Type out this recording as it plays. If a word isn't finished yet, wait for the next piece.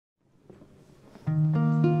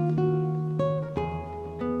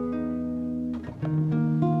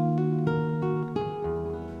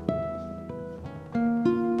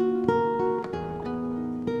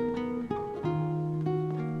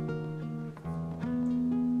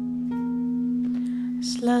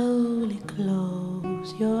Slowly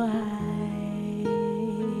close your eyes.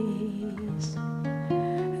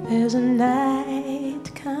 There's a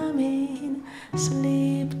night coming.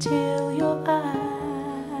 Sleep till your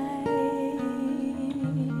eyes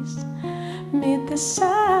meet the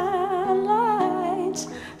sunlight.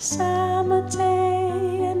 Summer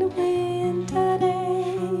day and winter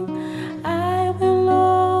day. I will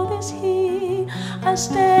always here. I'll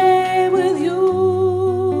stay with you.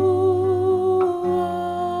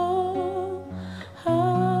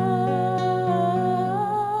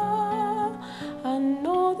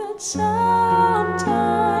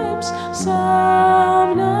 Sometimes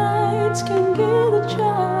some nights can give a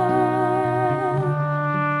child.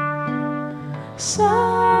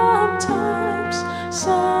 Sometimes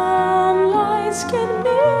some lights can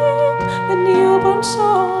make the newborn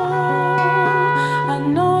soul. I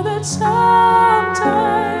know that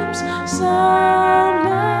sometimes some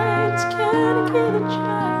nights can give a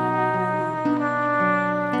child.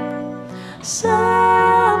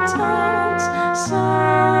 Sometimes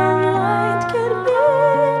some light can be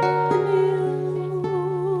new.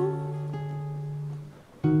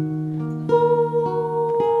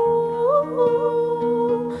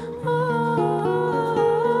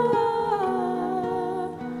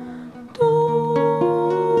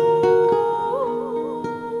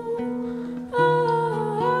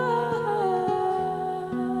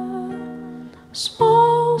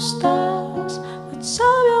 Small stars that so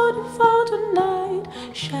beautiful tonight,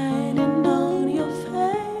 shining on your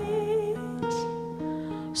face.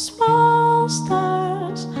 Small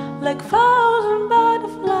stars like thousand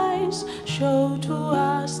butterflies show to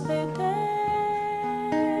us they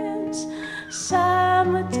dance.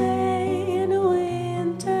 Summer day and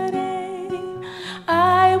winter day,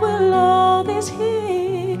 I will always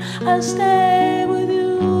here. I'll stay with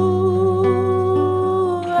you.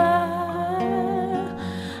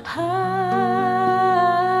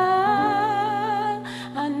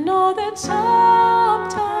 I know that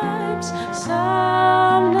sometimes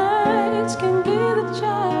some nights can give a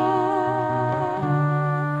child.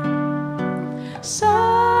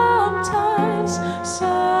 Sometimes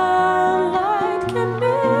sunlight can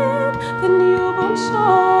meet the newborn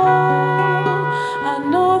soul. I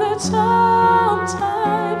know that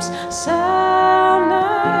sometimes some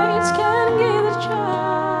nights can give a child.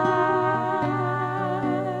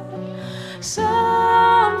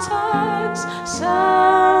 Sometimes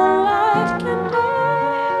sunlight can be.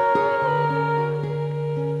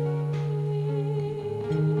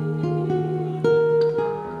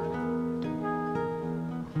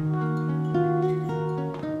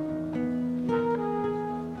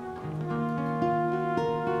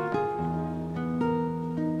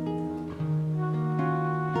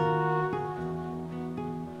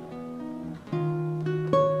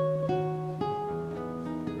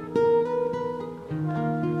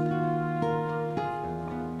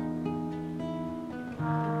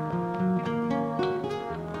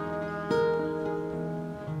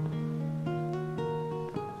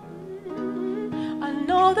 I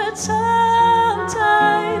know that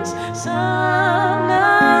sometimes some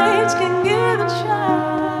nights can give a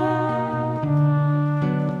child.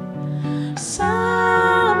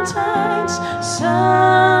 Sometimes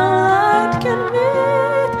sunlight can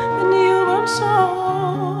meet the newborn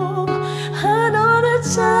soul. I know that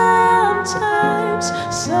sometimes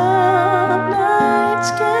some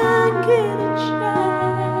nights can give a child.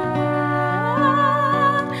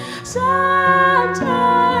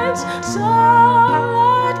 Sometimes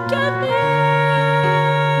sunlight can meet.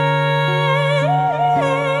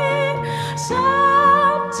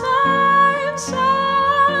 Sometimes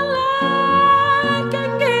sunlight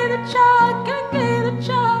can give a child, can give a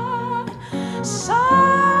child.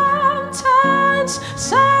 Sometimes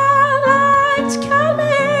sunlight can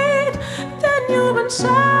meet the newborn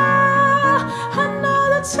soul. I know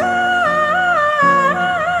that sometimes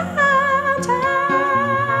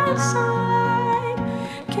sunlight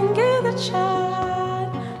can give a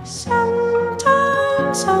child.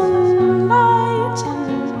 Sometimes sunlight,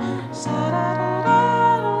 sometimes